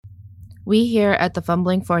We here at the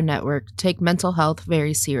Fumbling For Network take mental health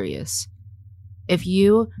very serious. If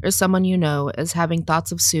you or someone you know is having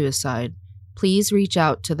thoughts of suicide, please reach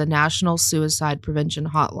out to the National Suicide Prevention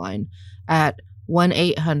Hotline at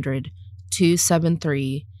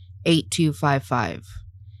 1-800-273-8255.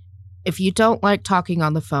 If you don't like talking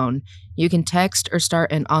on the phone, you can text or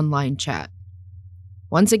start an online chat.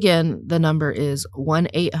 Once again, the number is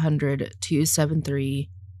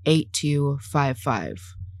 1-800-273-8255.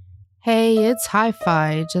 Hey, it's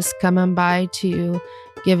Hi-Fi, just coming by to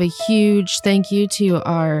give a huge thank you to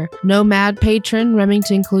our Nomad patron,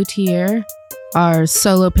 Remington Cloutier, our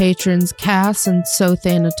solo patrons, Cass and So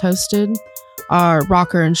Toasted, our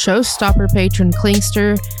rocker and showstopper patron,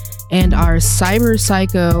 Klingster, and our cyber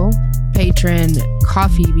psycho patron,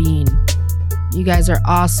 Coffee Bean. You guys are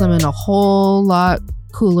awesome and a whole lot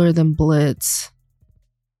cooler than Blitz.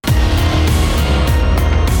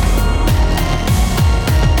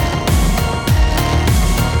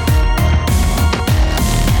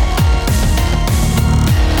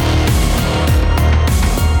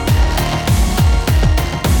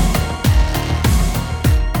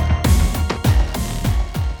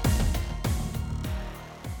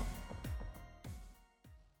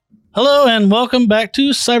 Hello and welcome back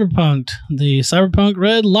to Cyberpunked, the Cyberpunk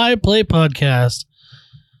Red Live Play podcast.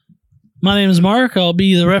 My name is Mark. I'll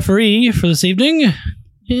be the referee for this evening.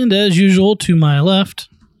 And as usual, to my left.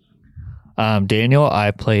 I'm Daniel.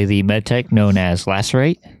 I play the medtech known as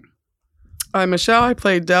Lacerate. I'm Michelle. I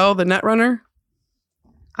play Dell, the Netrunner.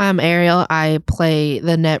 I'm Ariel. I play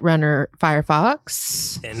the Netrunner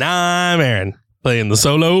Firefox. And I'm Aaron, playing the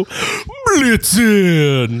solo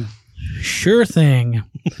Blitzen. Sure thing.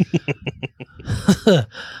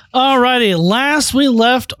 Alrighty, last we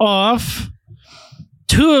left off,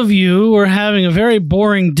 two of you were having a very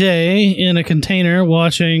boring day in a container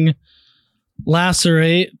watching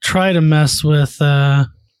Lacerate try to mess with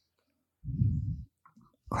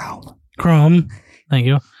Chrome. Thank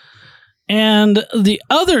you. And the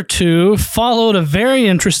other two followed a very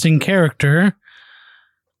interesting character.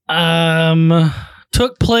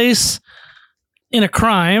 Took place in a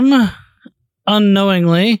crime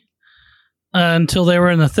unknowingly until they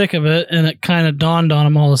were in the thick of it, and it kind of dawned on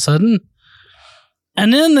them all of a sudden.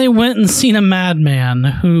 And then they went and seen a madman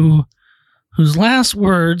whose last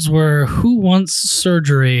words were, "Who wants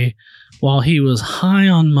surgery?" while he was high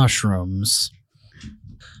on mushrooms.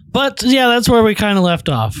 But yeah, that's where we kind of left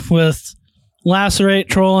off, with Lacerate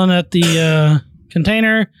trolling at the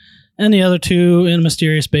container and the other two in a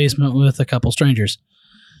mysterious basement with a couple strangers.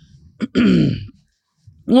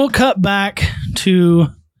 We'll cut back to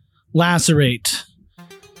Lacerate.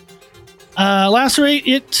 Lacerate,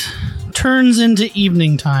 it turns into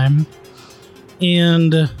evening time,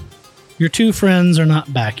 and your two friends are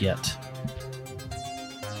not back yet.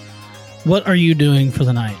 What are you doing for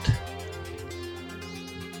the night?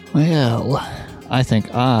 Well, I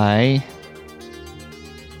think I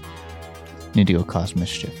need to go cause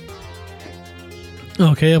mischief.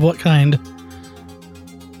 Okay, of what kind?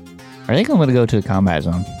 I think I'm going to go to the combat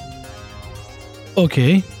zone.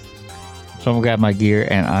 Okay. So I'm going to grab my gear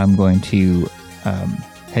and I'm going to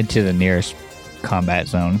head to the nearest combat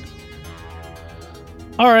zone.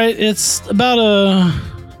 Alright, it's about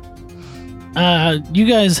you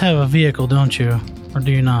guys have a vehicle, don't you? Or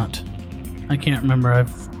do you not? I can't remember.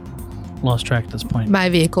 I've lost track at this point. My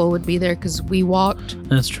vehicle would be there because we walked.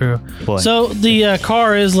 That's true. Boy. So the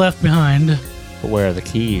car is left behind. But where are the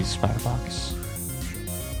keys, Firefox?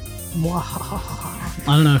 I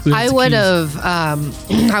don't know who I would have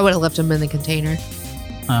left them in the container.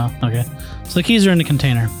 Oh, okay. So the keys are in the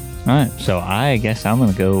container. All right. So I guess I'm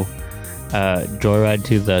going to go joyride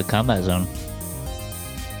to the combat zone.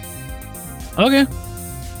 Okay.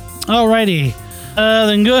 Alrighty.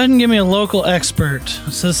 Then go ahead and give me a local expert.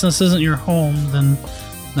 Since this isn't your home, then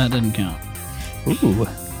that didn't count. Ooh.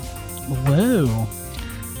 Whoa.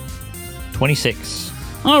 26.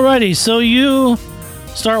 Alrighty, so you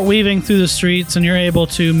start weaving through the streets and you're able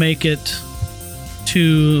to make it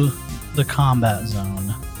to the combat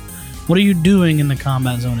zone. What are you doing in the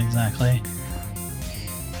combat zone exactly?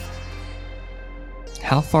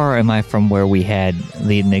 How far am I from where we had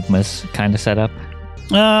the Enigmas kind of set up?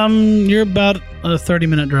 You're about a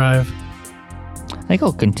 30-minute drive. I think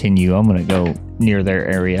I'll continue. I'm going to go near their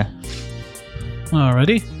area.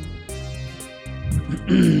 Alrighty.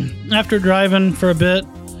 After driving for a bit,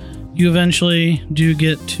 you eventually do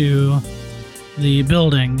get to the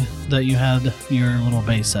building that you had your little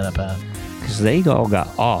base set up at. Because they all got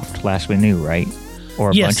offed last we knew, right?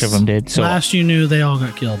 Or a bunch of them did. So last you knew, they all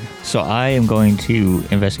got killed. So I am going to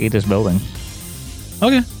investigate this building.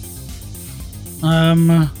 Okay.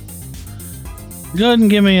 Go ahead and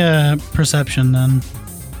give me a perception then.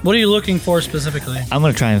 What are you looking for specifically? I'm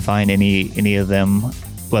gonna try and find any of them,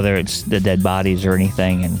 whether it's the dead bodies or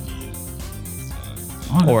anything, and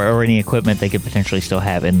or any equipment they could potentially still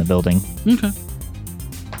have in the building. Okay.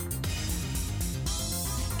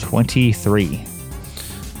 23.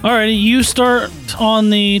 Alrighty, you start on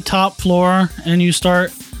the top floor and you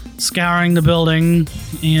start scouring the building.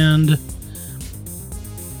 And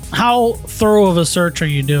how thorough of a search are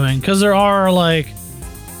you doing? Because there are like,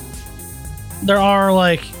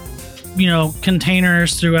 you know,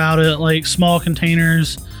 containers throughout it, like small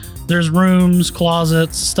containers. There's rooms,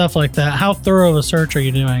 closets, stuff like that. How thorough of a search are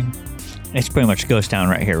you doing? It's pretty much ghost town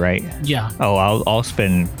right here, right? Yeah. Oh, I'll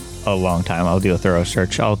spend a long time. I'll do a thorough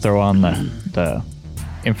search. I'll throw on the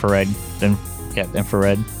infrared,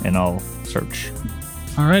 infrared, and I'll search.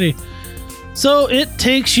 Alrighty. So it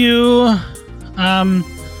takes you,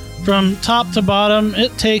 from top to bottom,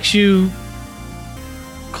 it takes you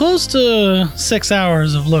close to 6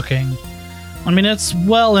 hours of looking. I mean, it's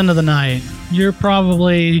well into the night. You're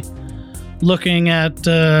probably looking at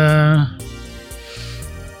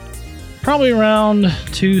probably around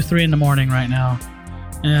 2-3 in the morning right now.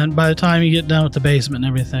 And by the time you get done with the basement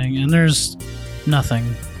and everything, and there's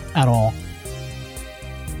nothing at all.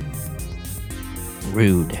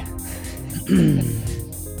 Rude.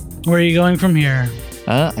 Where are you going from here?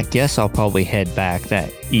 I guess I'll probably head back.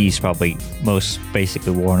 That E's probably most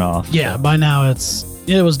basically worn off. Yeah, by now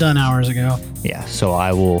it was done hours ago. Yeah, so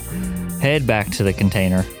I will head back to the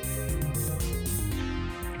container.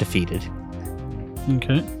 Defeated.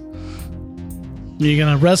 Okay. Are you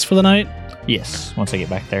gonna rest for the night? Yes, once I get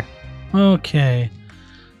back there. Okay.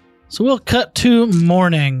 So we'll cut to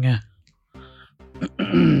morning.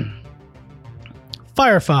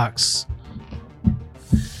 Firefox.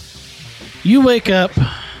 You wake up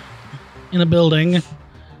in a building,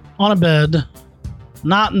 on a bed,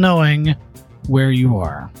 not knowing where you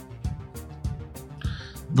are.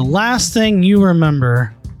 The last thing you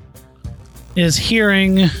remember is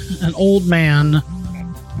hearing an old man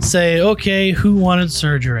say, "Okay, who wanted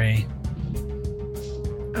surgery?"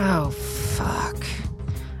 Oh, fuck.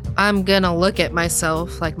 I'm gonna look at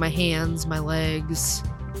myself, like my hands, my legs.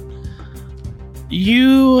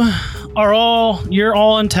 You're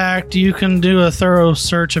all intact. You can do a thorough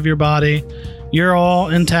search of your body. You're all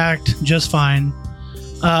intact, just fine.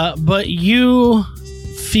 But you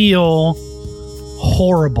feel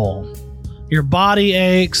horrible. Your body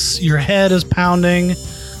aches. Your head is pounding.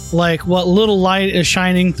 Like what little light is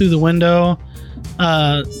shining through the window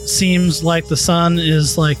seems like the sun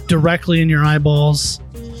is like directly in your eyeballs.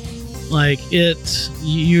 Like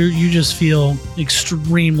you just feel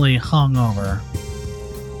extremely hungover.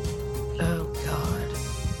 Oh, God.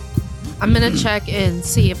 I'm gonna check and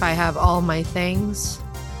see if I have all my things.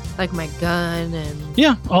 Like my gun and...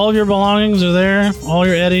 Yeah, all of your belongings are there. All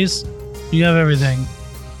your eddies. You have everything.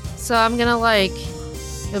 So I'm gonna, like,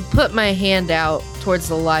 put my hand out towards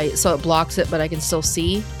the light so it blocks it, but I can still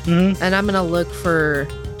see. Mm-hmm. And I'm gonna look for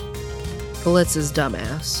Blitz's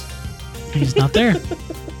dumbass. He's not there.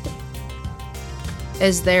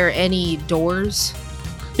 Is there any doors?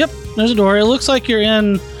 Yep, there's a door. It looks like you're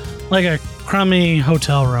in like a crummy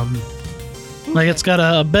hotel room. Like it's got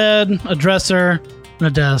a bed, a dresser, and a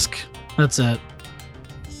desk. That's it.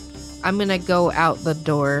 I'm gonna go out the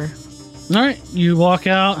door. All right, you walk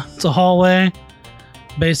out. It's a hallway.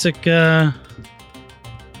 Basic,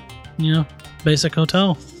 basic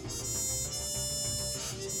hotel.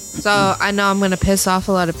 So I know I'm gonna piss off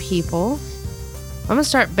a lot of people. I'm gonna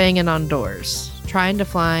start banging on doors, trying to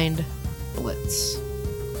find Blitz.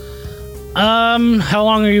 How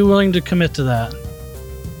long are you willing to commit to that?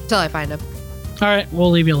 Till I find him. All right,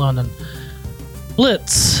 we'll leave you alone then.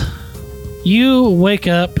 Blitz, you wake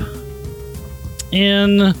up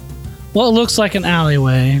in what looks like an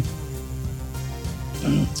alleyway.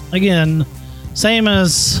 Again, same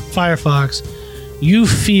as Firefox, you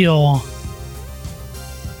feel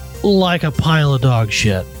like a pile of dog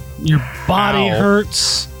shit. Your body Ow.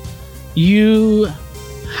 hurts. You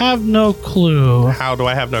have no clue. How do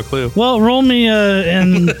I have no clue? Well, roll me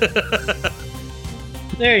and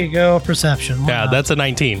there you go, perception. Why Yeah, not? that's a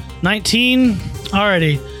 19. 19.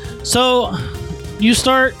 Alrighty. So you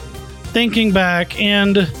start thinking back,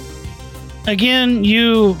 and again,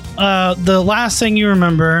 you the last thing you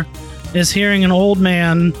remember is hearing an old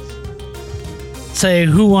man say,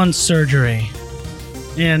 "Who wants surgery?"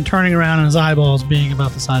 and turning around and his eyeballs being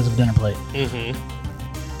about the size of a dinner plate. Mm-hmm.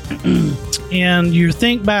 And you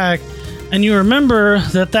think back, and you remember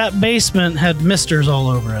that basement had misters all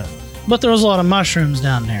over it, but there was a lot of mushrooms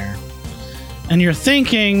down there. And you're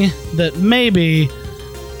thinking that maybe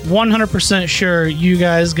 100% sure you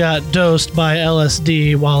guys got dosed by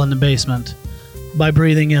LSD while in the basement by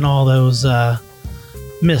breathing in all those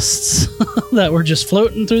mists that were just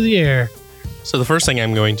floating through the air. So the first thing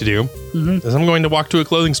I'm going to do is I'm going to walk to a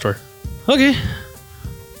clothing store. Okay.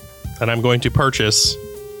 And I'm going to purchase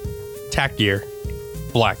tack gear.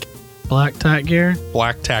 Black tack gear.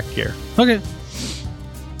 Black tack gear. Okay.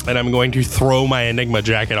 And I'm going to throw my Enigma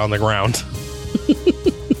jacket on the ground.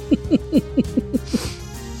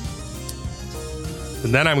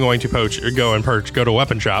 And then I'm going to go to a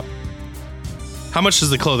weapon shop. How much does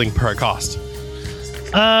the clothing cost?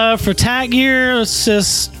 For tack gear, let's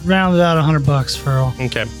just round it out $100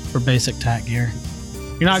 for basic tack gear.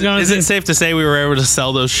 You're not going. Is it safe to say we were able to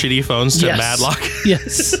sell those shitty phones to Madlock?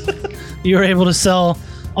 Yes. You were able to sell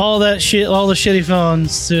all that shit, all the shitty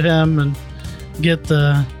phones to him, and get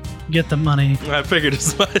the money. I figured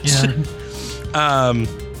as much. Yeah.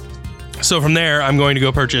 So from there, I'm going to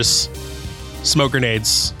go purchase smoke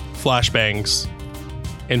grenades, flashbangs,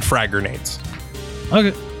 and frag grenades.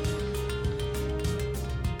 Okay.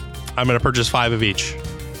 I'm going to purchase 5 of each.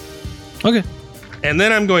 Okay. And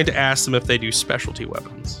then I'm going to ask them if they do specialty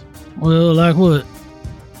weapons. Well, like what?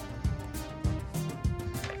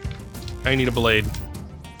 I need a blade.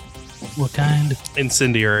 What kind?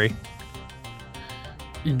 Incendiary.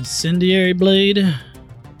 Incendiary blade?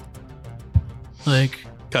 Like...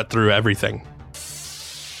 Cut through everything.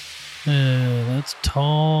 That's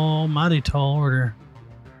tall, mighty tall order.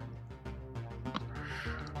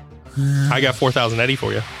 I got 4,000 Eddie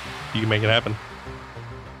for you. You can make it happen.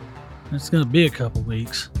 It's gonna be a couple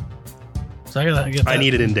weeks. So I gotta get that. I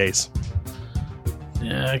need it in days.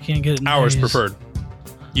 Yeah, I can't get it in hours days. preferred.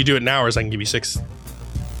 You do it in hours, I can give you 6.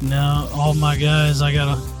 No, all my guys, they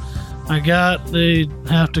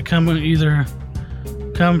have to come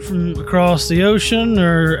from across the ocean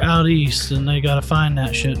or out east, and they gotta find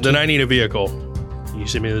that shit. Then I need a vehicle. You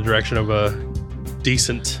send me the direction of a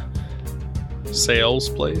decent sales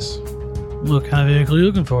place. What kind of vehicle are you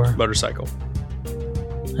looking for? Motorcycle.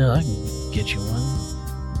 Hell, I can get you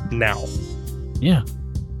one. Now. Yeah.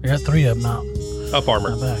 I got 3 of them out. Up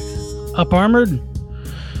armor. Back. Up armored?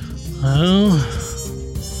 Well,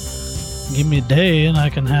 give me a day and I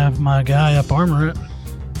can have my guy up armor it.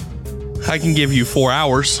 I can give you 4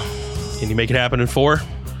 hours. Can you make it happen in 4?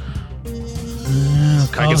 I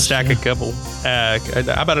can stack a couple. How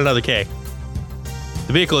about another K?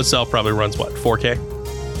 The vehicle itself probably runs what, 4K?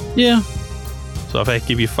 Yeah. So if I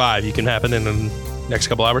give you 5, you can happen in the next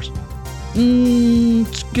couple hours?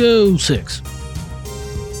 Let's go 6.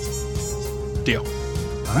 Deal.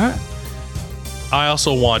 All right. I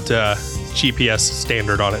also want GPS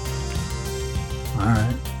standard on it. All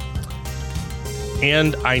right.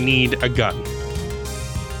 And I need a gun.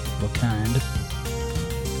 What kind?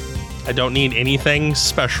 I don't need anything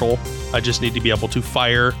special. I just need to be able to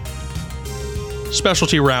fire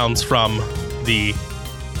specialty rounds from the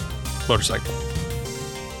motorcycle.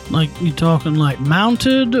 Like, you talking like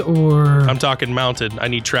mounted or? I'm talking mounted. I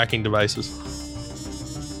need tracking devices.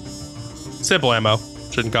 Simple ammo.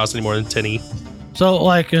 Shouldn't cost any more than 10 E. So,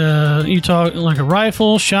 like, you talk like a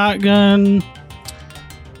rifle, shotgun?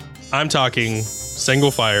 I'm talking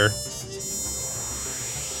single fire.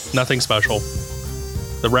 Nothing special.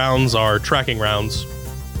 The rounds are tracking rounds.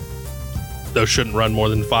 Those shouldn't run more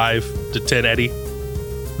than 5 to 10 Eddie.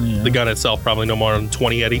 Yeah. The gun itself probably no more than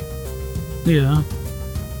 20 Eddie. Yeah.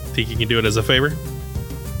 Think you can do it as a favor?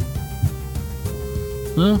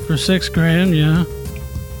 Well, for $6,000, yeah.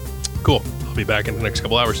 Cool. I'll be back in the next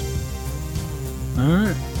couple hours. All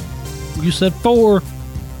right. You said 4.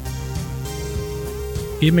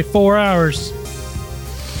 Give me 4 hours.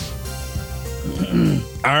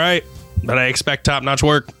 All right. But I expect top-notch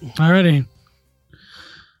work. Alrighty.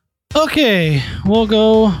 Okay, we'll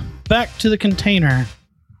go back to the container.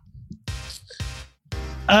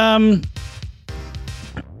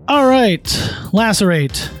 All right,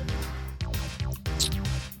 lacerate.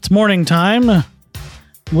 It's morning time.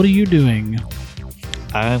 What are you doing?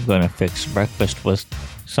 I'm going to fix breakfast with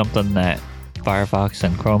something that Firefox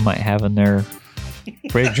and Chrome might have in their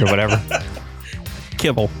fridge or whatever.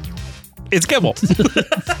 Kibble. It's kibble.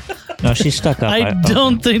 No, she's stuck up. I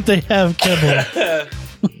don't think they have kibble.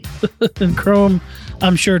 And Chrome,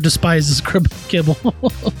 I'm sure, despises kibble.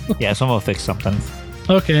 Yeah, so I'm going to fix something.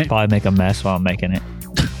 Okay. Probably make a mess while I'm making it.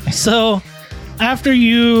 So, after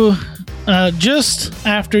you, just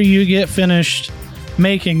after you get finished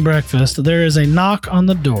making breakfast, there is a knock on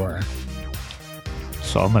the door.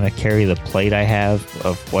 So I'm going to carry the plate I have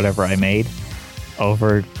of whatever I made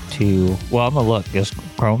over to... Well, I'm going to look. Is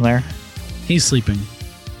Chrome there? He's sleeping.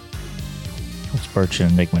 What's Birch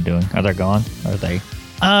and Enigma doing? Are they gone? Are they...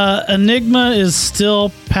 Enigma is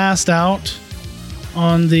still passed out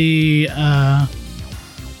on the,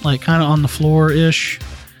 like kind of on the floor-ish.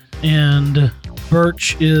 And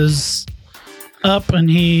Birch is up and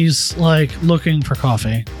he's like looking for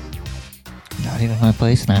coffee. Not even my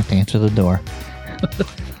place, and I have to answer the door.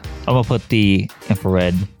 I'm going to put the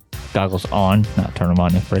infrared goggles on, not turn them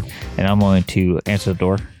on infrared, and I'm going to answer the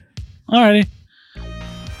door. Alrighty.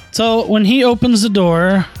 So when he opens the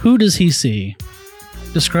door, who does he see?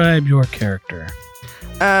 Describe your character.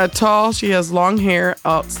 Tall. She has long hair.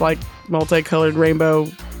 It's like multicolored rainbow.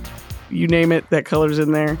 You name it, that color's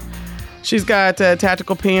in there. She's got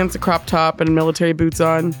tactical pants, a crop top, and military boots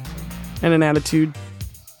on, and an attitude.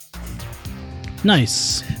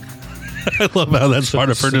 Nice. I love how that's part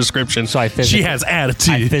of her description. So she has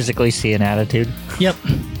attitude. I physically see an attitude. Yep.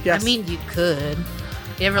 Yes. I mean, you could.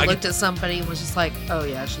 You ever looked at somebody and was just like, oh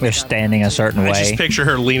yeah, They're standing a certain I way. just picture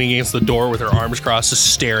her leaning against the door with her arms crossed,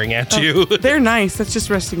 just staring at you. They're nice. That's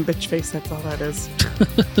just resting bitch face. That's all that is.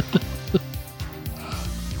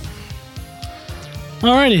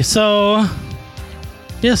 Alrighty, so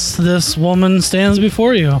yes, this woman stands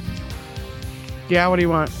before you. Yeah, what do you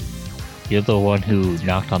want? You're the one who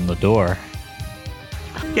knocked on the door.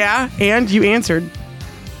 Yeah, and you answered.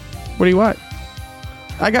 What do you want?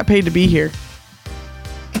 I got paid to be here.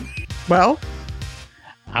 Well,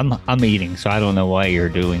 I'm eating, so I don't know what you're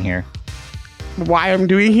doing here. why I'm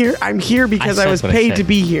doing here? I'm here because I said was what I paid said. to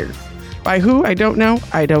be here. By who? I don't know.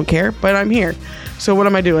 I don't care, but I'm here. So what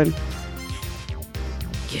am I doing?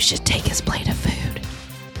 You should take his plate of food.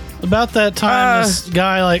 About that time, this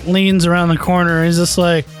guy like leans around the corner. And he's just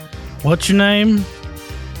like, "What's your name?"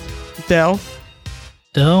 Dell.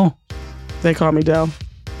 Dell. They call me Dell.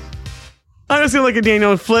 I'm just gonna look at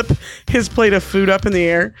Daniel and flip his plate of food up in the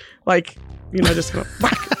air, like, you know, just go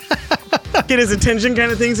whack. Get his attention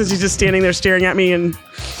kind of thing, since he's just standing there staring at me. And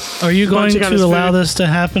Are you going Munching on to his allow food. this to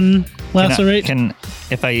happen, Lacerate?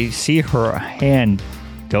 If I see her hand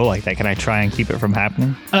go like that, can I try and keep it from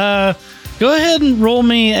happening? Go ahead and roll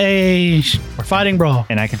me a fighting brawl.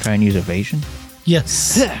 And I can try and use evasion?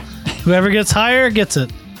 Yes. Whoever gets higher gets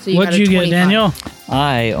it. So you What'd got a you get, 25. Daniel?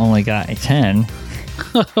 I only got a 10.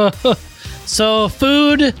 So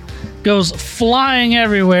food goes flying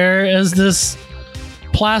everywhere as this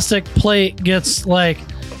plastic plate gets like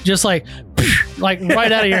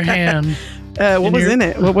right out of your hand. what was in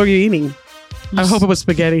it? What were you eating? I hope it was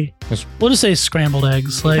spaghetti. We'll just say scrambled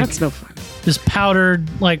eggs, like That's no fun. this powdered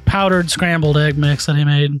scrambled egg mix that he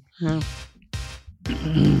made. No.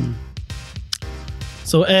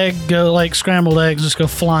 So scrambled eggs just go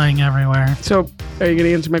flying everywhere. So, are you going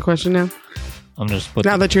to answer my question now? I'm just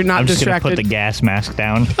Now that you're not I'm just gonna distracted. put the gas mask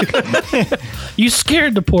down. You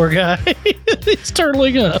scared the poor guy. He's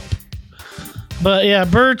turtling up. But yeah,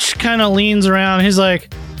 Birch kind of leans around. He's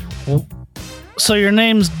like, well, so your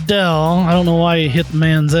name's Dell. I don't know why you hit the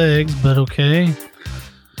man's eggs, but okay.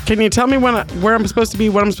 Can you tell me where I'm supposed to be,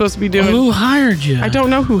 what I'm supposed to be doing? Who hired you? I don't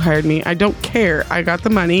know who hired me. I don't care. I got the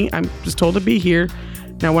money. I'm just told to be here.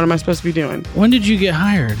 Now, what am I supposed to be doing? When did you get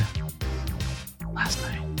hired? Last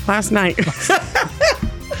night. Last night.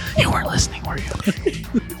 You weren't listening, were you?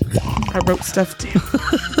 I wrote stuff down.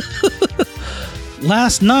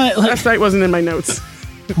 Last night. Last night wasn't in my notes.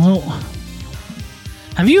 Well,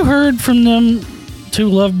 have you heard from them two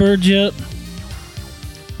lovebirds yet?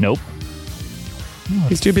 Nope.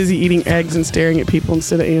 He's too busy eating eggs and staring at people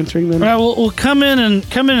instead of answering them. All right, we'll come in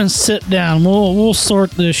and sit down. We'll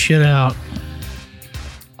sort this shit out.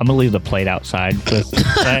 I'm gonna leave the plate outside. Just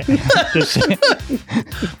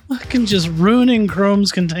Fucking just ruining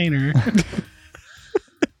Chrome's container.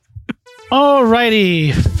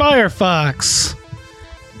 Alrighty, Firefox.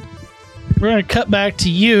 We're gonna cut back to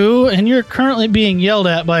you, and you're currently being yelled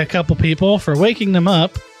at by a couple people for waking them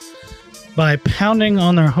up by pounding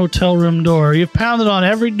on their hotel room door. You've pounded on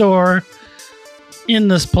every door in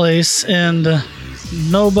this place, and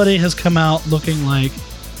nobody has come out looking like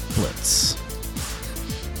Blitz.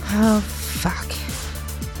 Oh, fuck.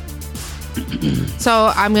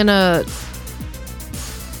 So I'm gonna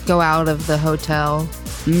go out of the hotel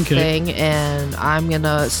thing, and I'm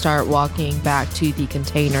gonna start walking back to the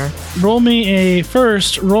container. Roll me a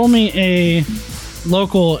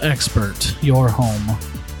local expert, your home.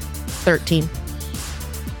 13.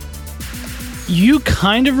 You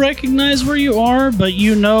kind of recognize where you are, but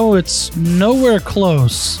you know it's nowhere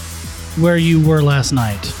close where you were last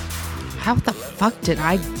night. How the fuck did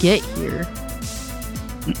I get here?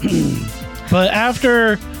 But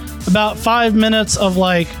after about 5 minutes of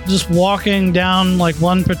just walking down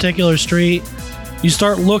one particular street, you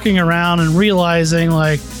start looking around and realizing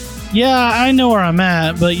yeah, I know where I'm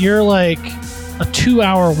at, but you're a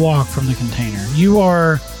 2-hour walk from the container.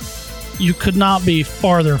 You could not be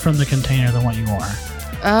farther from the container than what you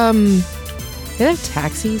are. They have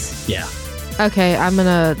taxis? Yeah. Okay, I'm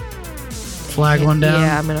gonna Flag one down?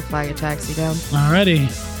 Yeah, I'm gonna flag a taxi down. Alrighty.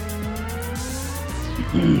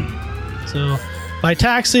 So by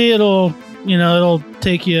taxi, it'll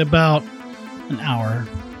take you about an hour,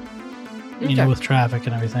 Okay. with traffic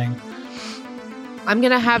and everything. I'm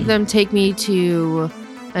gonna have them take me to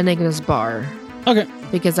Enigma's bar Okay.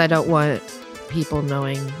 because I don't want people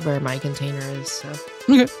knowing where my container is. So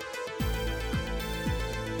Okay.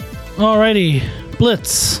 Alrighty,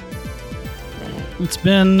 Blitz. It's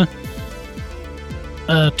been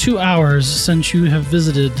 2 hours since you have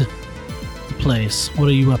visited the place. What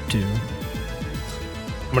are you up to?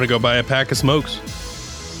 I'm gonna go buy a pack of smokes.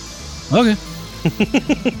 Okay.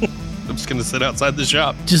 I'm just gonna sit outside the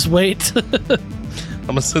shop. Just wait. I'm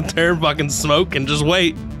gonna sit there and fucking smoke and just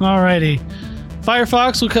wait. Alrighty.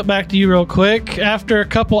 Firefox, we'll cut back to you real quick. After a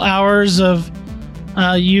couple hours of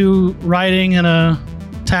you riding in a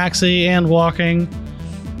taxi and walking,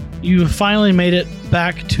 you finally made it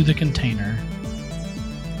back to the container.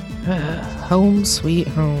 home sweet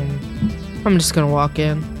home. I'm just gonna walk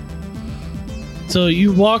in. So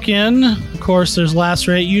you walk in. Of course, there's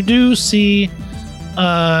lacerate. You do see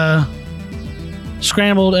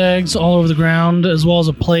scrambled eggs all over the ground, as well as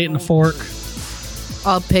a plate and a fork.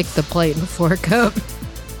 I'll pick the plate and the fork up.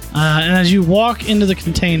 And as you walk into the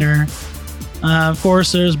container, of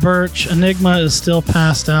course, there's Birch. Enigma is still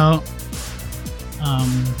passed out.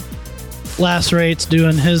 Lacerate's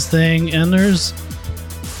doing his thing, and there's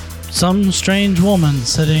some strange woman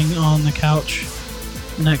sitting on the couch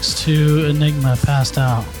next to Enigma, passed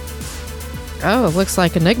out. Oh, it looks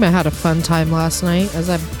like Enigma had a fun time last night. As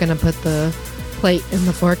I'm gonna put the plate and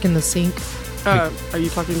the fork in the sink. Are you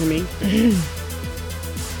talking to me?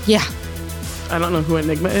 Yeah. I don't know who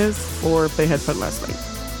Enigma is or if they had fun last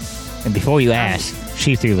night. And before you ask,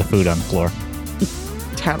 she threw the food on the floor.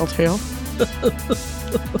 Tattletale.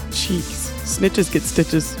 Jeez. Snitches get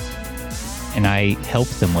stitches. And I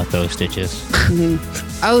helped them with those stitches.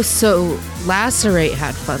 Oh, so Lacerate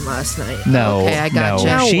had fun last night. No, Okay, I got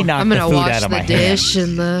no, you. she knocked I'm gonna the food wash out of the my dish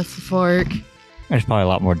and the fork. There's probably a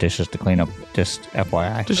lot more dishes to clean up, just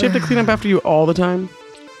FYI. Does she have to clean up after you all the time?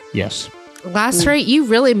 Yes. Lacerate, you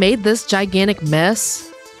really made this gigantic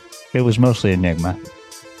mess. It was mostly Enigma.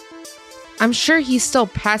 I'm sure he's still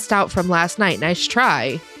passed out from last night. Nice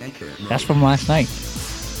try. That's from last night.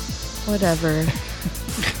 Whatever.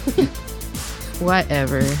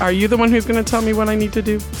 Whatever. Are you the one who's going to tell me what I need to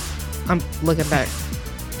do? I'm looking back.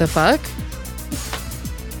 The fuck?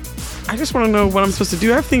 I just want to know what I'm supposed to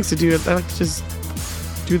do. I have things to do. I like to just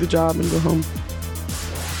do the job and go home.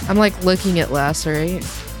 I'm like looking at Lacerate.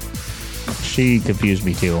 She confused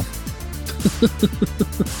me too.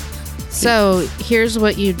 So here's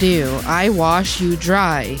what you do. I wash, you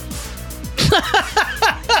dry.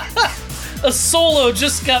 A solo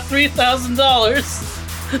just got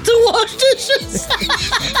 $3,000 to wash dishes.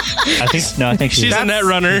 I think She's a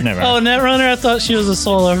netrunner. Oh, Netrunner? I thought she was a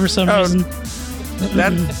solo for some reason.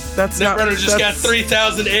 That's not. Netrunner just got that's-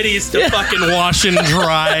 3,000 eddies to fucking wash and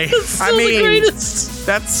dry. Still mean- the greatest.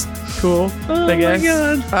 That's cool. Oh I guess. my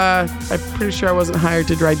god. I'm pretty sure I wasn't hired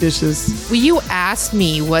to dry dishes. Well, you asked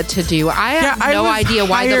me what to do. I have Yeah, I no was idea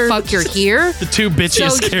why the hired- fuck you're here. The two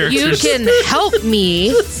bitchiest So characters. you can help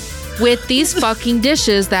me with these fucking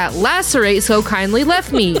dishes that Lacerate so kindly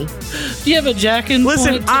left me. Do you have a jack-in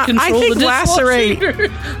Listen, point to I control think the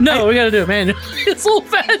Lacerate- no, we gotta do it, man. It's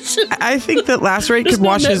old-fashioned. I think that Lacerate There's could no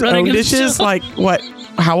wash net his running own in this dishes. show. Like, what?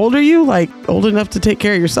 How old are you? Like, old enough to take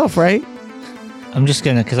care of yourself, right? I'm just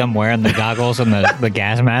gonna, because I'm wearing the goggles and the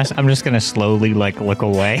gas mask, I'm just gonna slowly look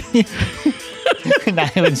away.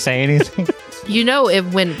 Not even say anything. You know, if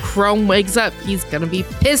when Chrome wakes up, he's gonna be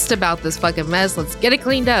pissed about this fucking mess. Let's get it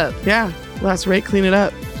cleaned up. Yeah. Lacerate, clean it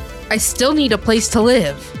up. I still need a place to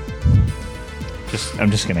live.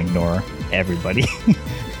 I'm just gonna ignore everybody.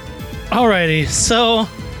 Alrighty, so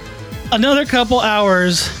another couple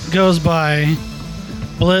hours goes by.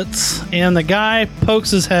 Blitz, and the guy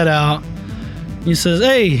pokes his head out. He says,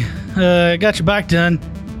 "Hey, I got your bike done."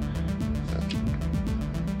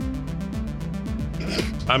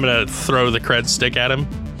 I'm gonna throw the cred stick at him,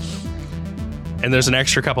 and there's an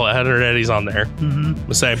extra couple of 100 eddies on there. Mm-hmm.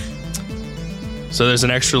 The same. So there's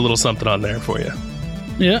an extra little something on there for you.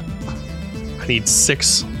 Yeah. I need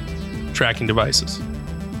 6 tracking devices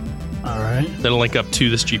All right. that'll link up to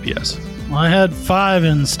this GPS. Well, I had 5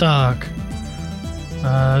 in stock.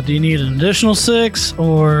 Do you need an additional 6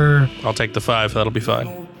 or? I'll take the 5. That'll be fine.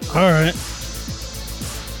 All right.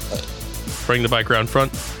 Bring the bike around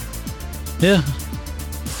front. Yeah.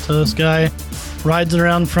 So this guy rides it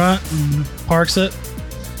around front and parks it.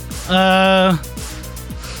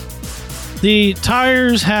 The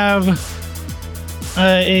tires have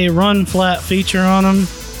a run flat feature on them.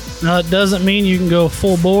 Now, it doesn't mean you can go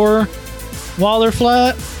full bore while they're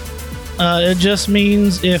flat. It just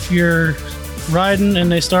means if you're riding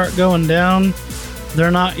and they start going down, you're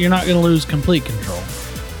not going to lose complete control.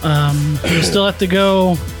 You still have to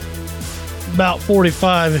go about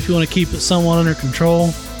 45 if you want to keep it somewhat under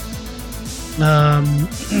control.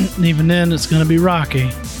 Even then, it's going to be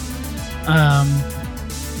rocky.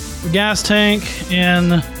 Gas tank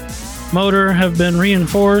and motor have been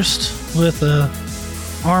reinforced with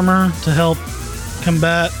armor to help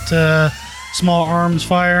combat small arms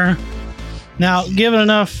fire. Now, given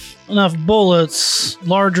enough bullets,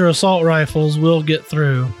 larger assault rifles will get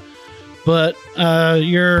through, but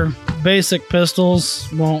your basic pistols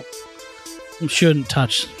shouldn't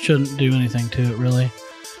do anything to it really.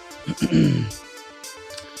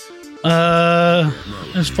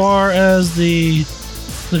 As far as the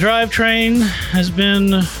drivetrain has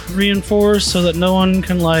been reinforced so that no one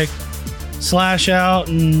can slash out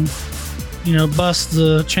and bust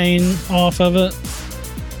the chain off of it,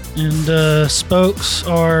 and spokes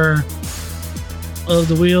of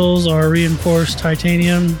the wheels are reinforced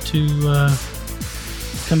titanium to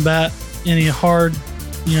combat any hard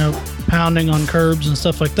pounding on curbs and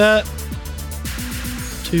stuff like that.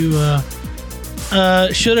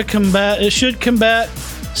 It should combat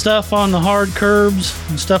stuff on the hard curbs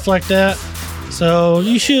and stuff like that. So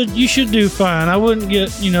you should do fine. I wouldn't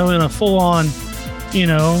get in a full on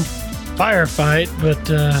firefight, but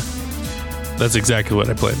that's exactly what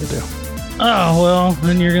I plan to do. Oh well,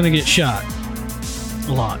 then you're gonna get shot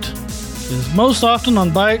a lot. Because most often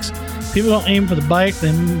on bikes, people don't aim for the bike;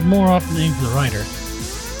 they more often aim for the rider.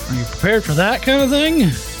 Are you prepared for that kind of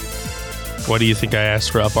thing? What do you think I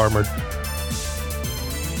asked for up armored?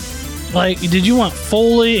 Did you want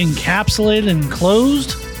fully encapsulated and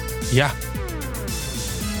closed? Yeah.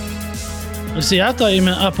 See, I thought you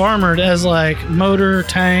meant up armored as motor,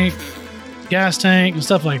 tank, gas tank, and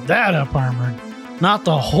stuff like that up armored. Not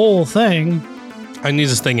the whole thing. I need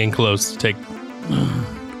this thing enclosed to take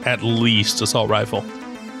at least assault rifle.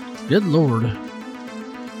 Good lord.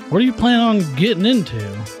 What are you planning on getting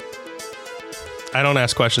into? I don't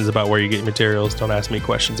ask questions about where you get materials. Don't ask me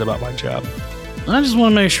questions about my job. I just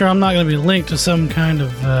want to make sure I'm not going to be linked to some kind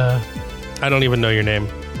of... I don't even know your name.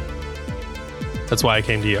 That's why I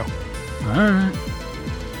came to you. Alright.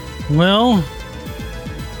 Well,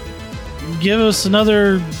 give us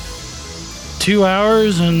another 2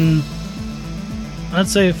 hours and I'd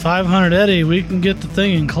say 500 Eddie. We can get the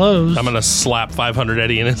thing enclosed. I'm going to slap 500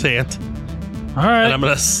 Eddie in his hand. Alright. And I'm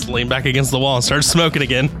going to lean back against the wall and start smoking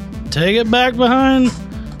again. Take it back behind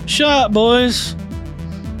shot, boys.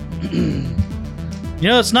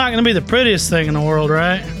 It's not going to be the prettiest thing in the world,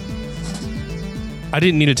 right? I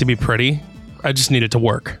didn't need it to be pretty. I just need it to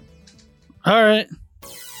work. All right.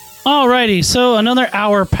 Alrighty. So another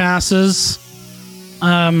hour passes.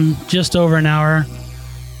 Just over an hour.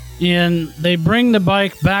 And they bring the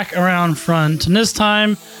bike back around front. And this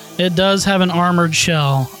time, it does have an armored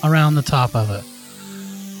shell around the top of it.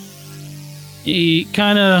 He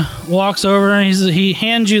kind of walks over and he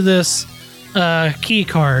hands you this key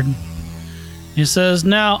card. He says,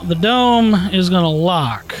 now the dome is going to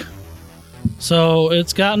lock. So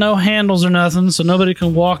it's got no handles or nothing, so nobody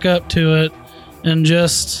can walk up to it and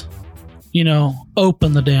just,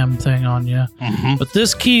 open the damn thing on you. Mm-hmm. But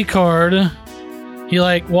this key card, he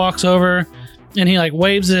walks over and he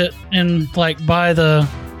waves it in by the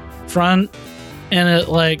front, and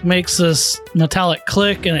it makes this metallic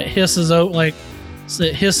click and it hisses out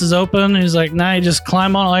it hisses open. He's like, now you just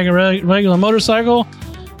climb on it like a regular motorcycle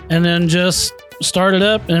and then just start it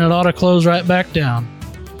up and it ought to close right back down.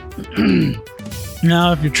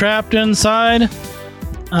 Now, if you're trapped inside,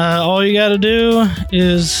 all you got to do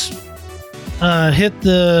is hit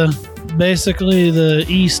basically the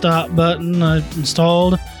e-stop button I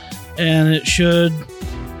installed, and it should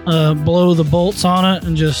blow the bolts on it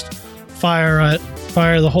and just fire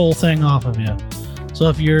the whole thing off of you. So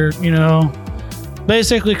if you're,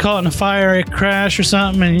 basically caught in a fire crash or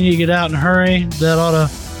something and you need to get out in a hurry, that ought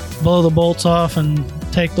to blow the bolts off and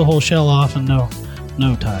take the whole shell off in no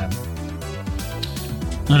time.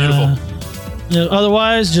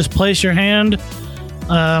 Otherwise, just place your hand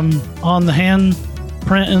on the hand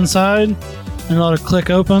print inside and it ought to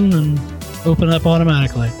click open and open up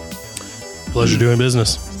automatically. Pleasure doing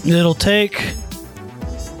business. It'll take...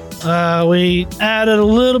 we added a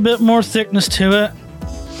little bit more thickness to it.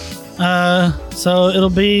 So it'll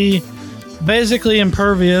be basically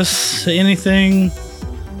impervious to anything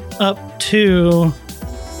up to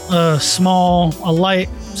a light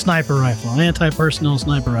sniper rifle, anti-personnel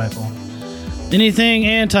sniper rifle. Anything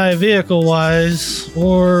anti-vehicle wise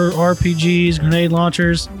or RPGs, grenade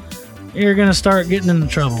launchers, you're going to start getting into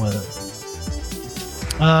trouble with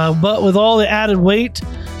it. But with all the added weight,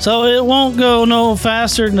 so it won't go no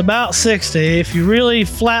faster than about 60. If you really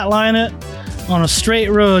flatline it on a straight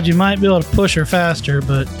road, you might be able to push her faster,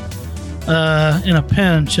 but in a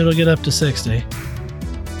pinch, it'll get up to 60.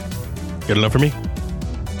 Good enough for me.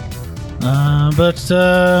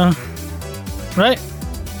 Right.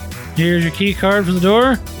 Here's your key card for the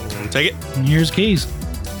door. Take it. And here's keys.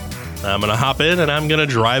 I'm going to hop in and I'm going to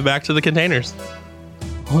drive back to the containers.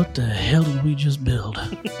 What the hell did we just build? I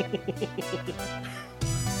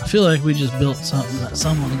feel like we just built something that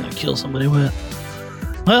someone's going to kill somebody with.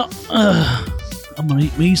 Well, I'm going to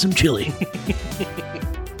eat me some chili.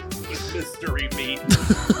 Mystery meat.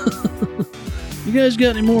 You guys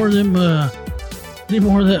got any more of them, any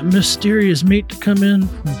more of that mysterious meat to come in?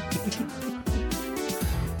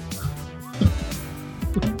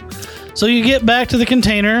 So you get back to the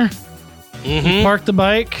container, Mm-hmm. park the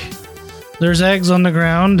bike, there's eggs on the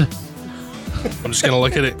ground, I'm just going to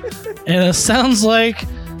look at it. and it sounds like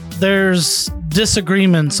there's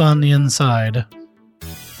disagreements on the inside.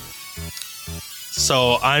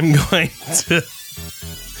 So I'm going to...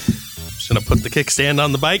 just going to put the kickstand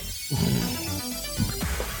on the bike.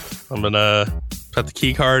 I'm going to put the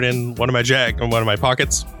key card in one of my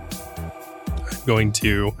pockets. I'm going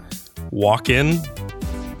to walk in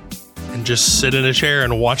and just sit in a chair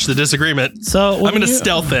and watch the disagreement. So I'm going to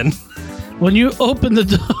stealth in. When you open the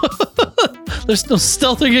door, there's no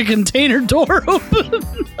stealthing a container door open.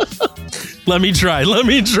 Let me try. Oh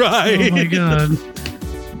my god.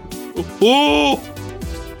 Ooh.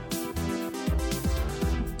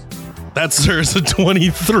 That serves a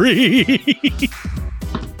 23.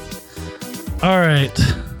 All right.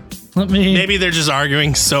 Let me... Maybe they're just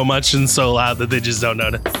arguing so much and so loud that they just don't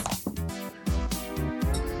notice.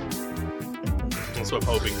 That's what I'm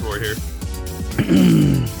hoping for here.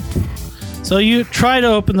 So you try to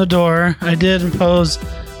open the door. I did impose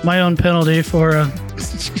my own penalty for a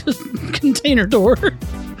container door.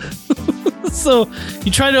 So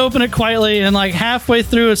you try to open it quietly, and like halfway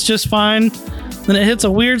through, it's just fine. Then it hits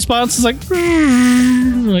a weird spot. It's like,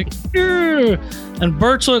 and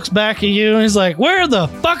Birch looks back at you, and he's like, "Where the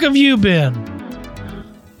fuck have you been?"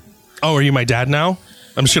 Oh, are you my dad now?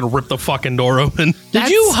 I'm just gonna rip the fucking door open. Did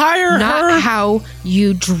you hire not her? how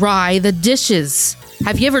you dry the dishes.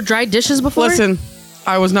 Have you ever dried dishes before? Listen,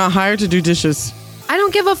 I was not hired to do dishes. I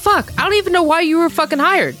don't give a fuck. I don't even know why you were fucking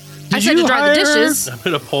hired. I said you to dry the hire- dishes. I'm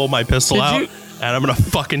gonna pull my pistol Did out you- and I'm gonna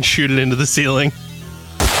fucking shoot it into the ceiling.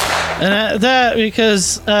 And that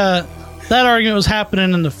because that argument was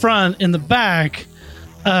happening in the front. In the back,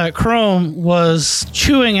 Chrome was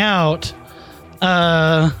chewing out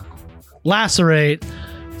Lacerate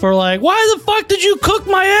for like, why the fuck did you cook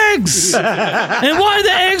my eggs? And why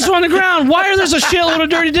the eggs are on the ground? Why are there a shitload of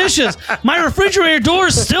dirty dishes? My refrigerator door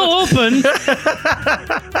is still open.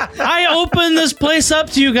 I opened this place up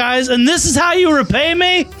to you guys, and this is how you repay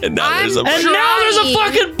me? And now there's a And now there's a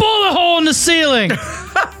fucking bullet hole in the ceiling.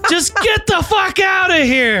 Just get the fuck out of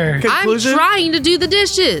here. Conclusion? I'm trying to do the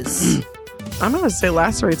dishes. I'm gonna say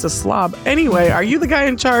Lacerate's a slob. Anyway, are you the guy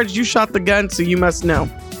in charge? You shot the gun, so you must know.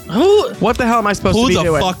 Who? What the hell am I supposed to Who be the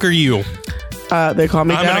doing? fuck are you? They call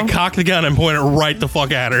me I'm Dell. gonna cock the gun and point it right the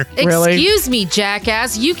fuck at her. Really? Excuse me,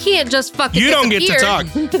 jackass. You can't just fucking You don't get to disappear. talk.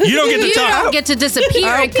 You don't get to You talk. don't get to disappear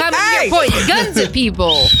and come in Hey! here pointing guns at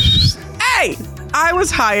people. Hey, I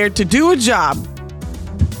was hired to do a job.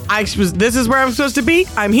 This is where I'm supposed to be.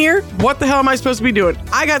 I'm here. What the hell am I supposed to be doing?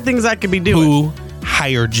 I got things I could be doing. Who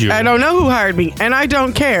hired you? I don't know who hired me, and I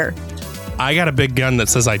don't care. I got a big gun that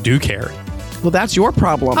says I do care. Well, that's your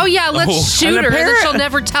problem. Oh yeah, let's Oh. shoot And her, and then apparent- she'll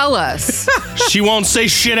never tell us. She won't say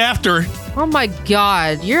shit after. Oh my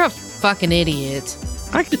god, you're a fucking idiot.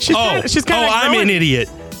 She's kind of I'm an idiot.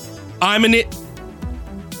 I'm an it.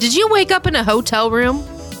 Did you wake up in a hotel room?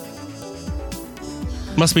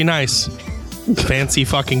 Must be nice. Fancy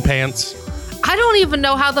fucking pants. I don't even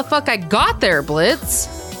know how the fuck I got there,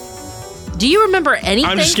 Blitz. Do you remember anything?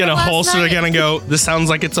 I'm just gonna from last holster the night? gun and go, this sounds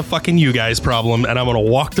like it's a fucking you guys problem, and I'm gonna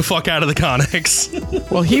walk the fuck out of the Connex.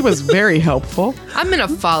 Well, he was very helpful. I'm gonna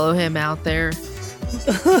follow him out there.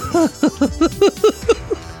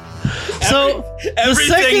 So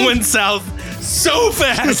Everything went south so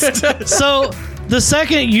fast. So the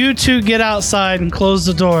second you two get outside and close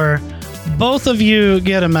the door, both of you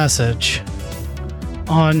get a message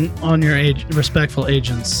on your respectful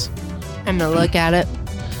agents. I'm gonna look at it.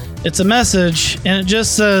 It's a message, and it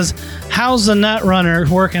just says, "How's the net runner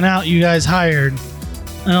working out? You guys hired?"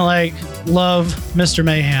 And I'm like, "Love, Mr.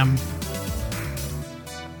 Mayhem."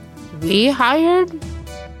 We hired?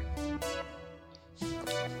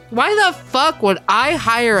 Why the fuck would I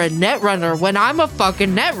hire a net runner when I'm a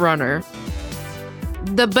fucking net runner?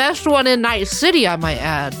 The best one in Night City, I might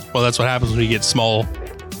add. Well, that's what happens when you get small,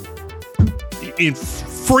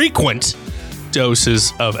 infrequent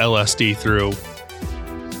doses of LSD through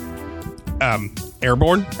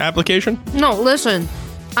airborne application. No, listen.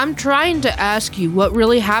 I'm trying to ask you what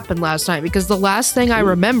really happened last night because the last thing I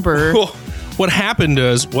remember... Well, what happened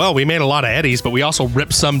is, well, we made a lot of eddies, but we also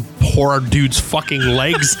ripped some poor dude's fucking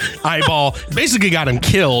legs eyeball. Basically got him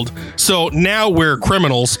killed. So now we're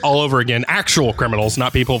criminals all over again. Actual criminals,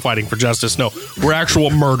 not people fighting for justice. No, we're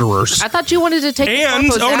actual murderers. I thought you wanted to take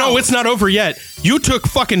And, the oh no, out. it's not over yet. You took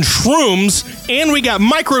fucking shrooms, and we got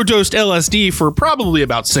microdosed LSD for probably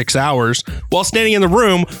about 6 hours while standing in the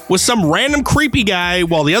room with some random creepy guy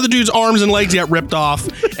while the other dude's arms and legs got ripped off,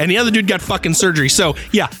 and the other dude got fucking surgery. So,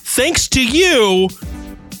 yeah, thanks to you,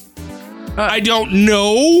 I don't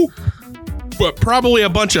know, but probably a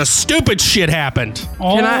bunch of stupid shit happened.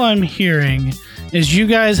 All I'm hearing is you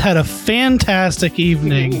guys had a fantastic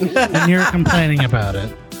evening, and you're complaining about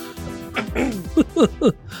it.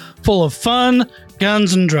 Full of fun,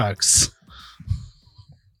 guns, and drugs.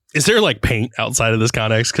 Is there like paint outside of this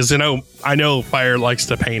context? Because I know Fire likes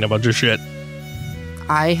to paint a bunch of shit.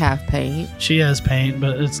 I have paint. She has paint,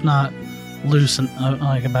 but it's not loose and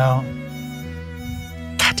like about.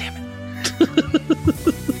 God damn it.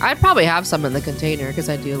 I'd probably have some in the container because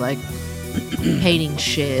I do like painting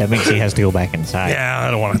shit. That means he has to go back inside. Yeah,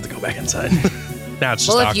 I don't want to have to go back inside. Now it's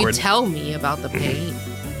just Well, if awkward. you tell me about the paint.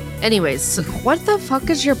 Anyways, what the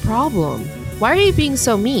fuck is your problem? Why are you being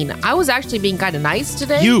so mean? I was actually being kind of nice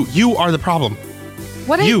today. You are the problem.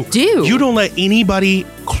 What did I do? You don't let anybody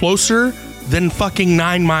closer than fucking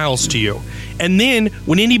 9 miles to you. And then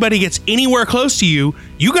when anybody gets anywhere close to you,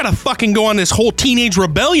 you gotta fucking go on this whole teenage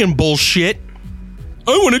rebellion bullshit.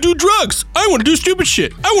 I want to do drugs. I want to do stupid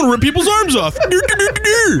shit. I want to rip people's arms off.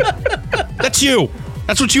 That's you.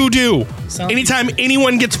 That's what you do. Anytime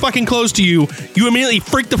anyone gets fucking close to you, you immediately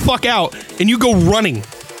freak the fuck out and you go running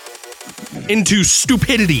into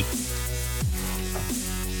stupidity.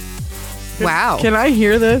 Wow. Can I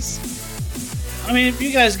hear this? I mean, if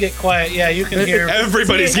you guys get quiet, yeah, you can hear.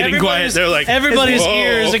 Everybody's getting quiet. They're like, everybody's whoa.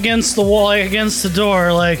 ears against the wall, like against the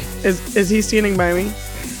door. Like, Is he standing by me?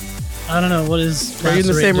 I don't know what is. Are you in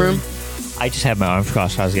the same room? I just had my arms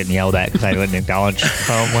crossed. I was getting yelled at because I didn't acknowledge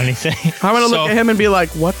when he said, I'm gonna So- look at him and be like,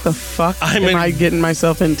 "What the fuck am I getting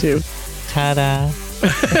myself into?" "Ta-da!"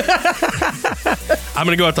 I'm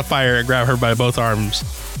gonna go at the Fire and grab her by both arms,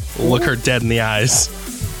 look her dead in the eyes.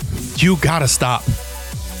 You gotta stop.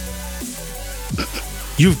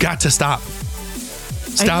 You've got to stop.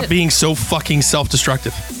 Stop being so fucking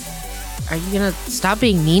self-destructive. Are you gonna stop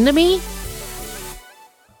being mean to me?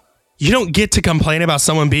 You don't get to complain about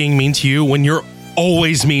someone being mean to you when you're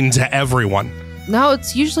always mean to everyone. No,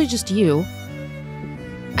 it's usually just you.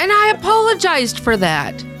 And I apologized for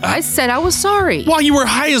that. I said I was sorry. While you were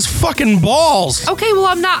high as fucking balls. Okay, well,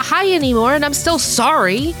 I'm not high anymore, and I'm still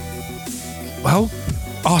sorry. Well,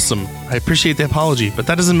 awesome. I appreciate the apology, but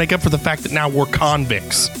that doesn't make up for the fact that now we're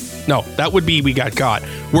convicts. No, that would be we got caught.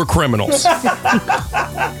 We're criminals. Damn,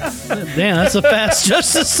 that's a fast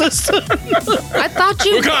justice system. I thought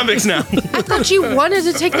you. We're convicts now. I thought you wanted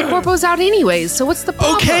to take the corpos out anyways. So what's the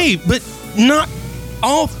problem? Okay, but not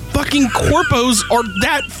all fucking corpos are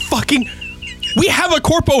that fucking... We have a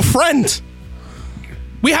corpo friend.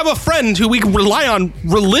 We have a friend who we can rely on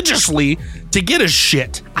religiously to get us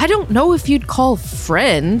shit. I don't know if you'd call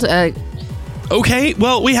friend. Okay,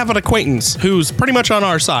 well, we have an acquaintance who's pretty much on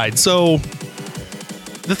our side. So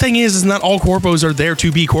the thing is not all corpos are there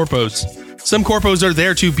to be corpos. Some corpos are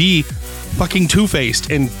there to be fucking two-faced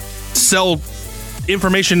and sell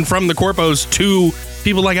information from the corpos to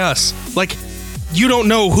people like us. Like, you don't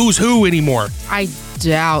know who's who anymore. I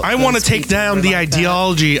doubt. I want to take down the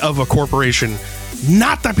ideology of a corporation,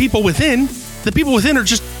 not the people within. The people within are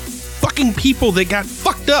just fucking people that got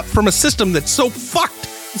fucked up from a system that's so fucked.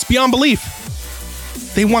 It's beyond belief.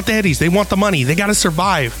 They want the eddies. They want the money. They got to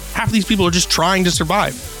survive. Half of these people are just trying to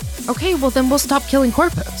survive. Okay, well then we'll stop killing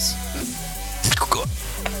corpos.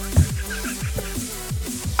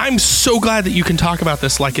 I'm so glad that you can talk about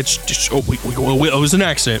this like it's just, it was an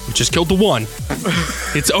accident. We just killed the one.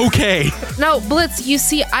 It's okay. No, Blitz, you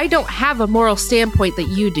see, I don't have a moral standpoint that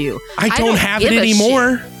you do. I don't have it give a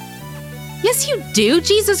anymore. shit. Yes, you do.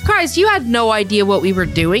 Jesus Christ, you had no idea what we were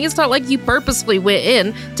doing. It's not like you purposefully went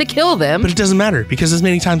in to kill them. But it doesn't matter, because as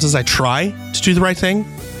many times as I try to do the right thing,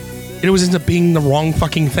 it always ends up being the wrong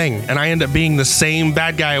fucking thing. And I end up being the same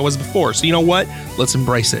bad guy I was before. So you know what? Let's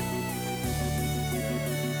embrace it.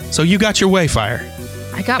 So you got your way, Fire.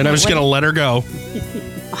 I got And my I'm just way. going to let her go.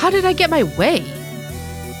 How did I get my way?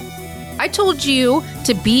 I told you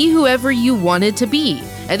to be whoever you wanted to be.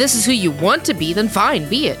 And this is who you want to be, then fine,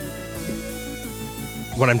 be it.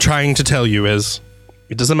 What I'm trying to tell you is,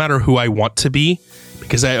 it doesn't matter who I want to be,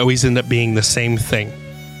 because I always end up being the same thing.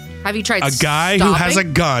 Have you tried A guy who has a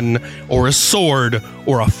gun or a sword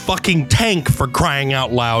or a fucking tank, for crying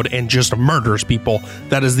out loud, and just murders people.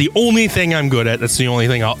 That is the only thing I'm good at. That's the only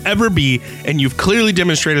thing I'll ever be. And you've clearly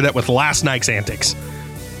demonstrated that with last night's antics.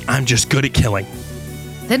 I'm just good at killing.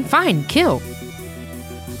 Then fine, kill.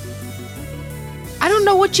 I don't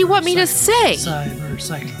know what you want me to say. Cyber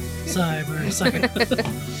psycho. Cyber psycho.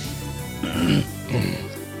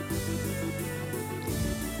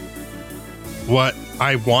 What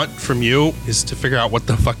I want from you is to figure out what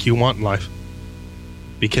the fuck you want in life.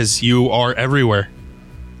 Because you are everywhere.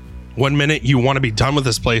 One minute you want to be done with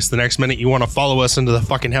this place. The next minute you want to follow us into the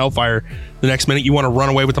fucking hellfire. The next minute you want to run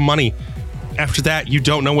away with the money. After that, you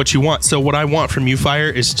don't know what you want. So what I want from you, Fire,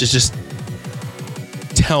 is to just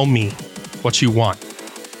tell me what you want.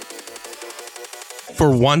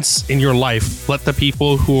 For once in your life, let the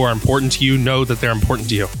people who are important to you know that they're important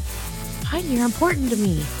to you. Fine, you're important to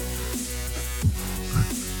me.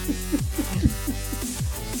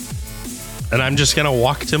 And I'm just gonna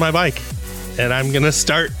walk to my bike and I'm gonna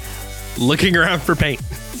start looking around for paint.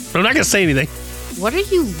 But I'm not gonna say anything. What are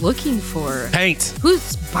you looking for? Paint.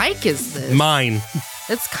 Whose bike is this? Mine.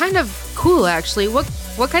 It's kind of cool, actually. What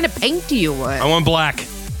kind of paint do you want? I want black.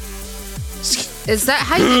 Is that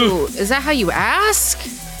how you ask?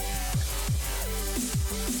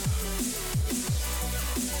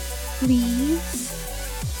 Please.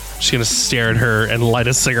 I'm just gonna stare at her and light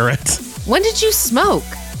a cigarette. When did you smoke?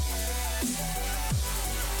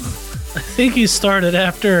 I think he started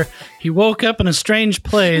after he woke up in a strange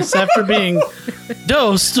place after being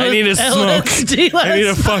dosed with I need a smoke. LSD I need a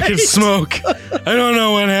last fucking night. smoke. I don't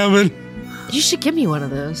know what happened. You should give me one of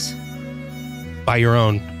those. Buy your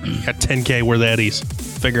own. You got 10K worth of Eddies.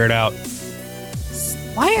 Figure it out.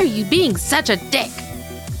 Why are you being such a dick?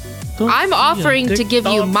 Don't I'm be a offering to dick give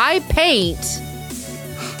you dog. my paint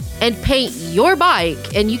and paint your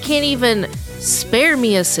bike, and you can't even spare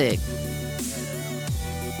me a cig.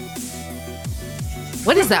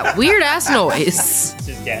 What is that weird ass noise? It's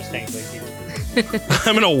just gas tank leaking.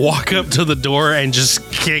 I'm gonna walk up to the door and just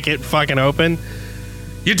kick it fucking open.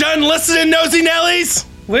 You done listening, Nosy Nellies?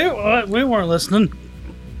 We weren't listening.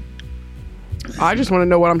 I just want to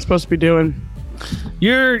know what I'm supposed to be doing.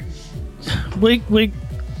 We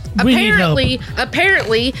need help.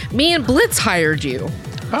 Apparently, me and Blitz hired you.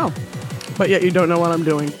 Oh. But yet you don't know what I'm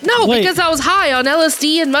doing. No, Wait. because I was high on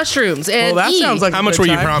LSD and mushrooms. And Well, that E. sounds like How a much good were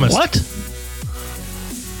you time. promised? What?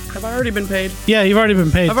 Have I already been paid? Yeah, you've already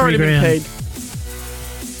been paid. I've already been $3,000. paid.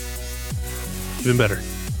 Even better.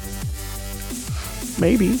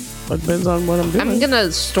 Maybe. It depends on what I'm doing. I'm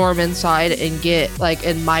gonna storm inside and get like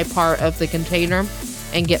in my part of the container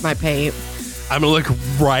and get my paint. I'm gonna look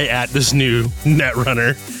right at this new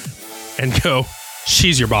Netrunner and go,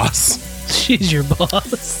 she's your boss. She's your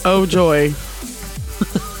boss. Oh, joy.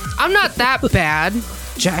 I'm not that bad,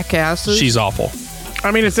 jackasses. She's awful.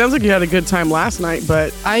 I mean, it sounds like you had a good time last night,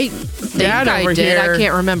 but I think Dad I over did. here- I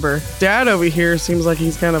can't remember. Dad over here seems like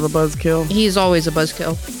he's kind of a buzzkill. He's always a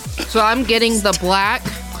buzzkill. So I'm getting the black,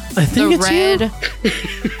 I the think it's red, you.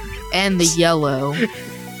 and the yellow.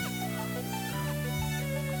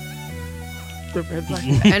 The red black.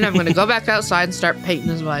 And I'm gonna go back outside and start painting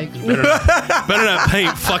his bike. Better not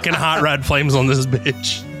paint fucking hot red flames on this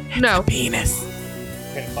bitch. No. Penis.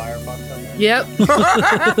 Yep.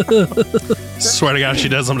 Swear to God, if she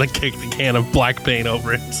does, I'm gonna kick the can of black paint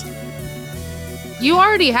over it. You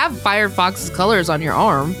already have Firefox's colors on your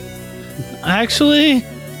arm. Actually.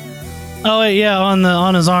 Oh wait, yeah,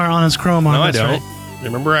 on his arm, on his chrome arm. No, I that's don't. right.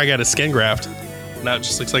 Remember, I got a skin graft. Now it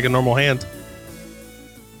just looks like a normal hand.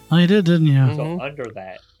 Oh, you did, didn't you? So under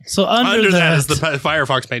that, So under, that is the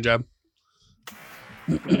Firefox paint job.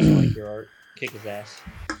 like your art, kick his ass.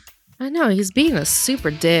 I know, he's being a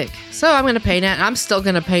super dick. So I'm gonna paint it. I'm still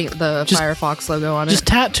gonna paint the Just- Firefox logo on just it.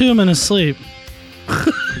 tattoo him in his sleep.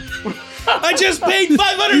 I just paid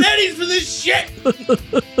 500 eddies for this shit.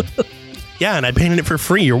 Yeah, and I painted it for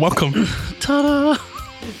free. You're welcome. Ta-da!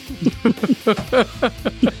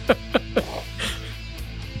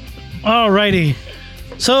 Alrighty.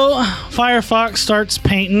 So Firefox starts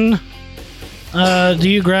painting Do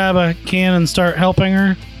you grab a can and start helping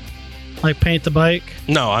her? Like paint the bike?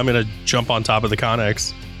 No, I'm gonna jump on top of the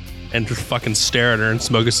Connex and just fucking stare at her and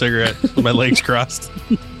smoke a cigarette with my legs crossed.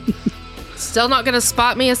 Still not gonna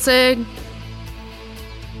spot me a cig?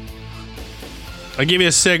 I'll give you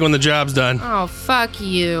a cig when the job's done. Oh, fuck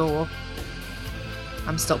you.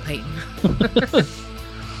 I'm still painting.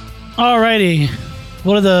 Alrighty.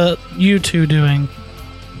 What are you two doing?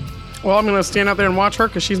 Well, I'm gonna stand out there and watch her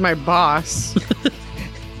because she's my boss.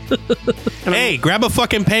 Hey, grab a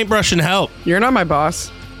fucking paintbrush and help. You're not my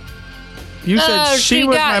boss. You said Oh, she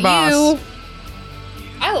was my got boss. you.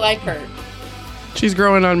 I like her. She's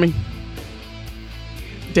growing on me.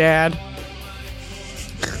 Dad.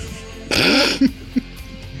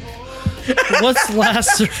 What's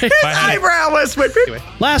lacerate? Eyebrowless.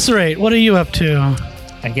 Lacerate, what are you up to?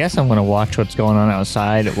 I guess I'm gonna watch what's going on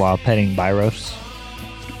outside while petting Byros.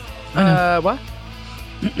 What?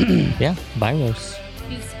 Yeah, Byros.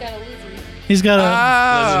 He's got a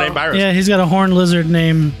That's his name, Byron. yeah, he's got a horned lizard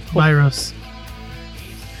named Byros.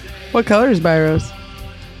 What color is Byros?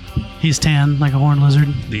 He's tan like a horned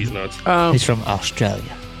lizard. These nuts. He's from Australia.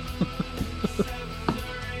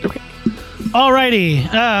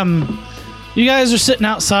 Alrighty. You guys are sitting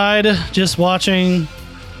outside just watching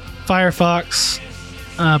Firefox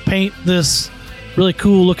paint this really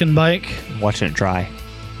cool looking bike. Watching it dry.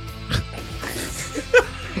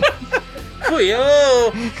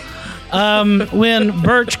 When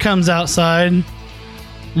Birch comes outside,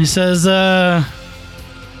 he says, we're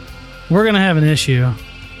gonna have an issue.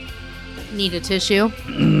 Need a tissue?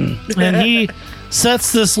 And he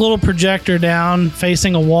sets this little projector down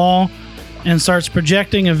facing a wall and starts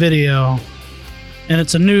projecting a video. And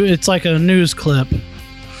it's like a news clip.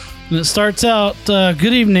 And it starts out, good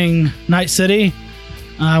evening, Night City.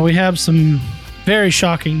 We have some very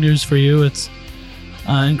shocking news for you. It's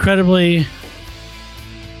incredibly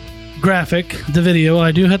graphic, the video.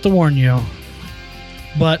 I do have to warn you.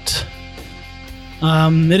 But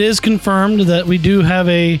it is confirmed that we do have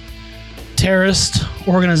a terrorist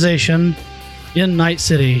organization in Night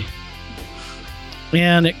City.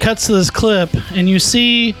 And it cuts to this clip, and you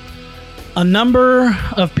see a number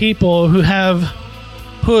of people who have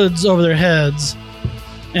hoods over their heads,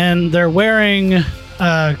 and they're wearing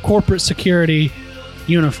corporate security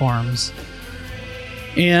uniforms.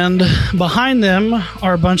 And behind them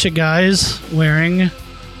are a bunch of guys wearing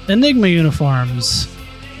Enigma uniforms.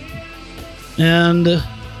 And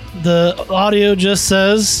the audio just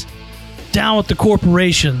says, "Down with the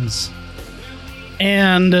corporations."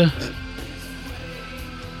 And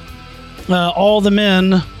all the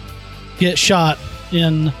men get shot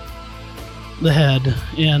in the head,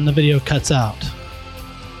 and the video cuts out.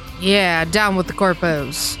 Yeah, down with the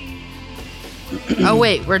corpos. Oh,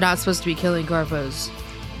 wait, we're not supposed to be killing corpos.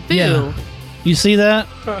 Boo. Yeah. You see that?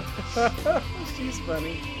 She's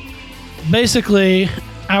funny. Basically,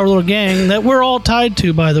 our little gang that we're all tied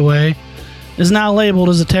to, by the way, is now labeled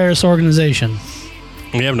as a terrorist organization.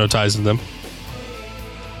 We have no ties to them.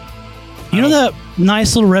 You know that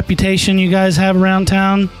nice little reputation you guys have around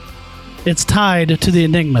town? It's tied to the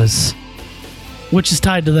Enigmas, which is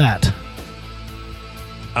tied to that.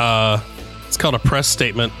 It's called a press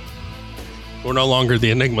statement. We're no longer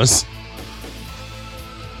the Enigmas.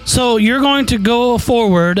 So you're going to go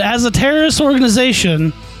forward as a terrorist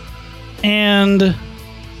organization and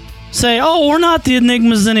say, "Oh, we're not the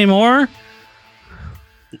Enigmas anymore."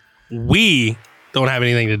 We don't have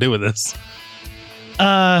anything to do with this.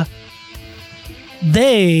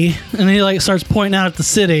 They, and he like starts pointing out at the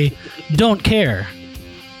city, don't care.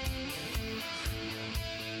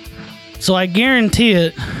 So I guarantee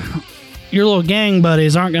it, your little gang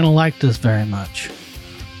buddies aren't going to like this very much.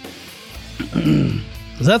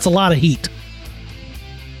 Because that's a lot of heat.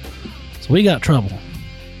 So we got trouble.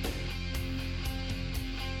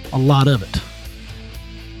 A lot of it.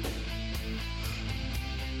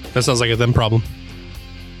 That sounds like a them problem.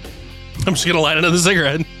 I'm just going to light another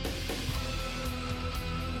cigarette.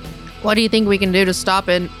 What do you think we can do to stop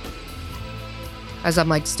it? As I'm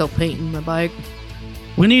like still painting my bike.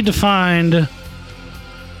 We need to find the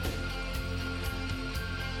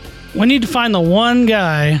one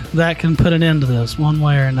guy that can put an end to this one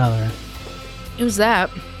way or another. Who's that?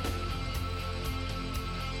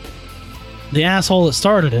 The asshole that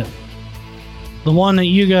started it. The one that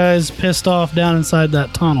you guys pissed off down inside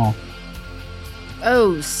that tunnel.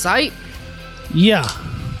 Oh, Sight? Yeah.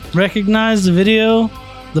 Recognize the video,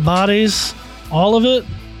 the bodies, all of it?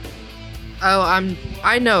 Oh,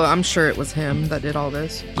 I'm sure it was him that did all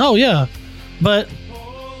this. Oh, yeah. But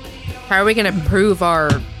How are we going to prove our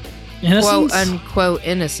innocence? quote unquote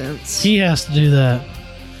innocence? He has to do that.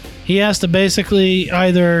 he has to basically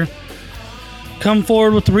either come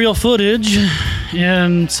forward with the real footage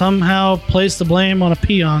and somehow place the blame on a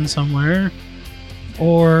peon somewhere,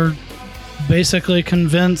 or basically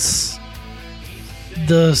convince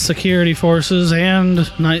the security forces and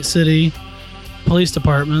Night City Police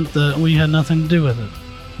Department that we had nothing to do with it.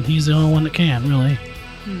 And he's the only one that can, really.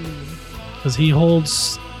 Because he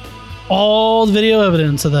holds all the video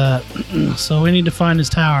evidence of that. So we need to find his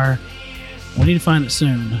tower. We need to find it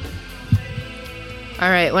soon. All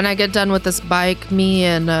right, when I get done with this bike, me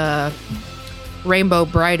and Rainbow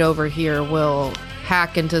Bright over here will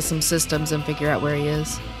hack into some systems and figure out where he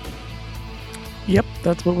is. Yep,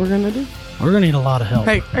 that's what we're going to do. We're going to need a lot of help.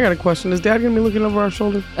 Hey, I got a question. Is Dad going to be looking over our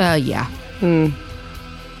shoulder? Yeah.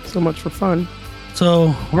 So much for fun.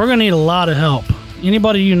 So we're going to need a lot of help.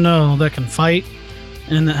 Anybody you know that can fight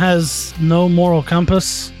and that has no moral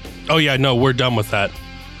compass. Oh, yeah, no, we're done with that.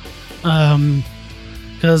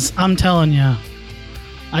 Because I'm telling you,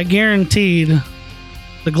 I guaranteed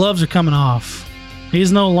the gloves are coming off.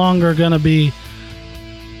 He's no longer going to be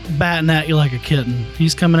batting at you like a kitten.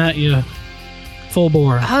 He's coming at you full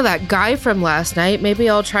bore. Oh, that guy from last night. Maybe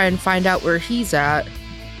I'll try and find out where he's at.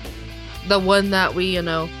 The one that we, I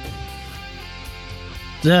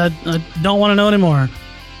don't want to know anymore.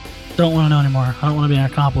 Don't want to know anymore. I don't want to be an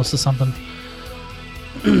accomplice to something.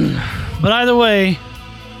 But either way,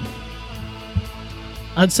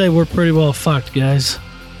 I'd say we're pretty well fucked, guys.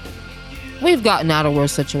 We've gotten out of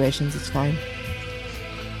worse situations. It's fine.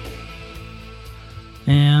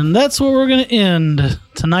 And that's where we're going to end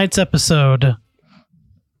tonight's episode.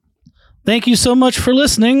 Thank you so much for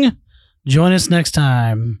listening. Join us next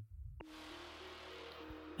time.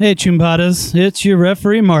 Hey, Chumpadas, it's your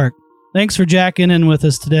referee, Mark. Thanks for jacking in with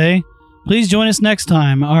us today. Please join us next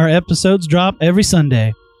time. Our episodes drop every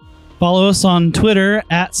Sunday. Follow us on Twitter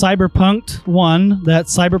at Cyberpunked1,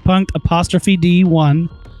 that's Cyberpunked''D1,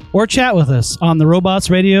 or chat with us on the Robots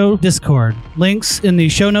Radio Discord. Links in the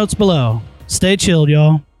show notes below. Stay chilled,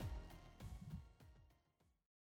 y'all.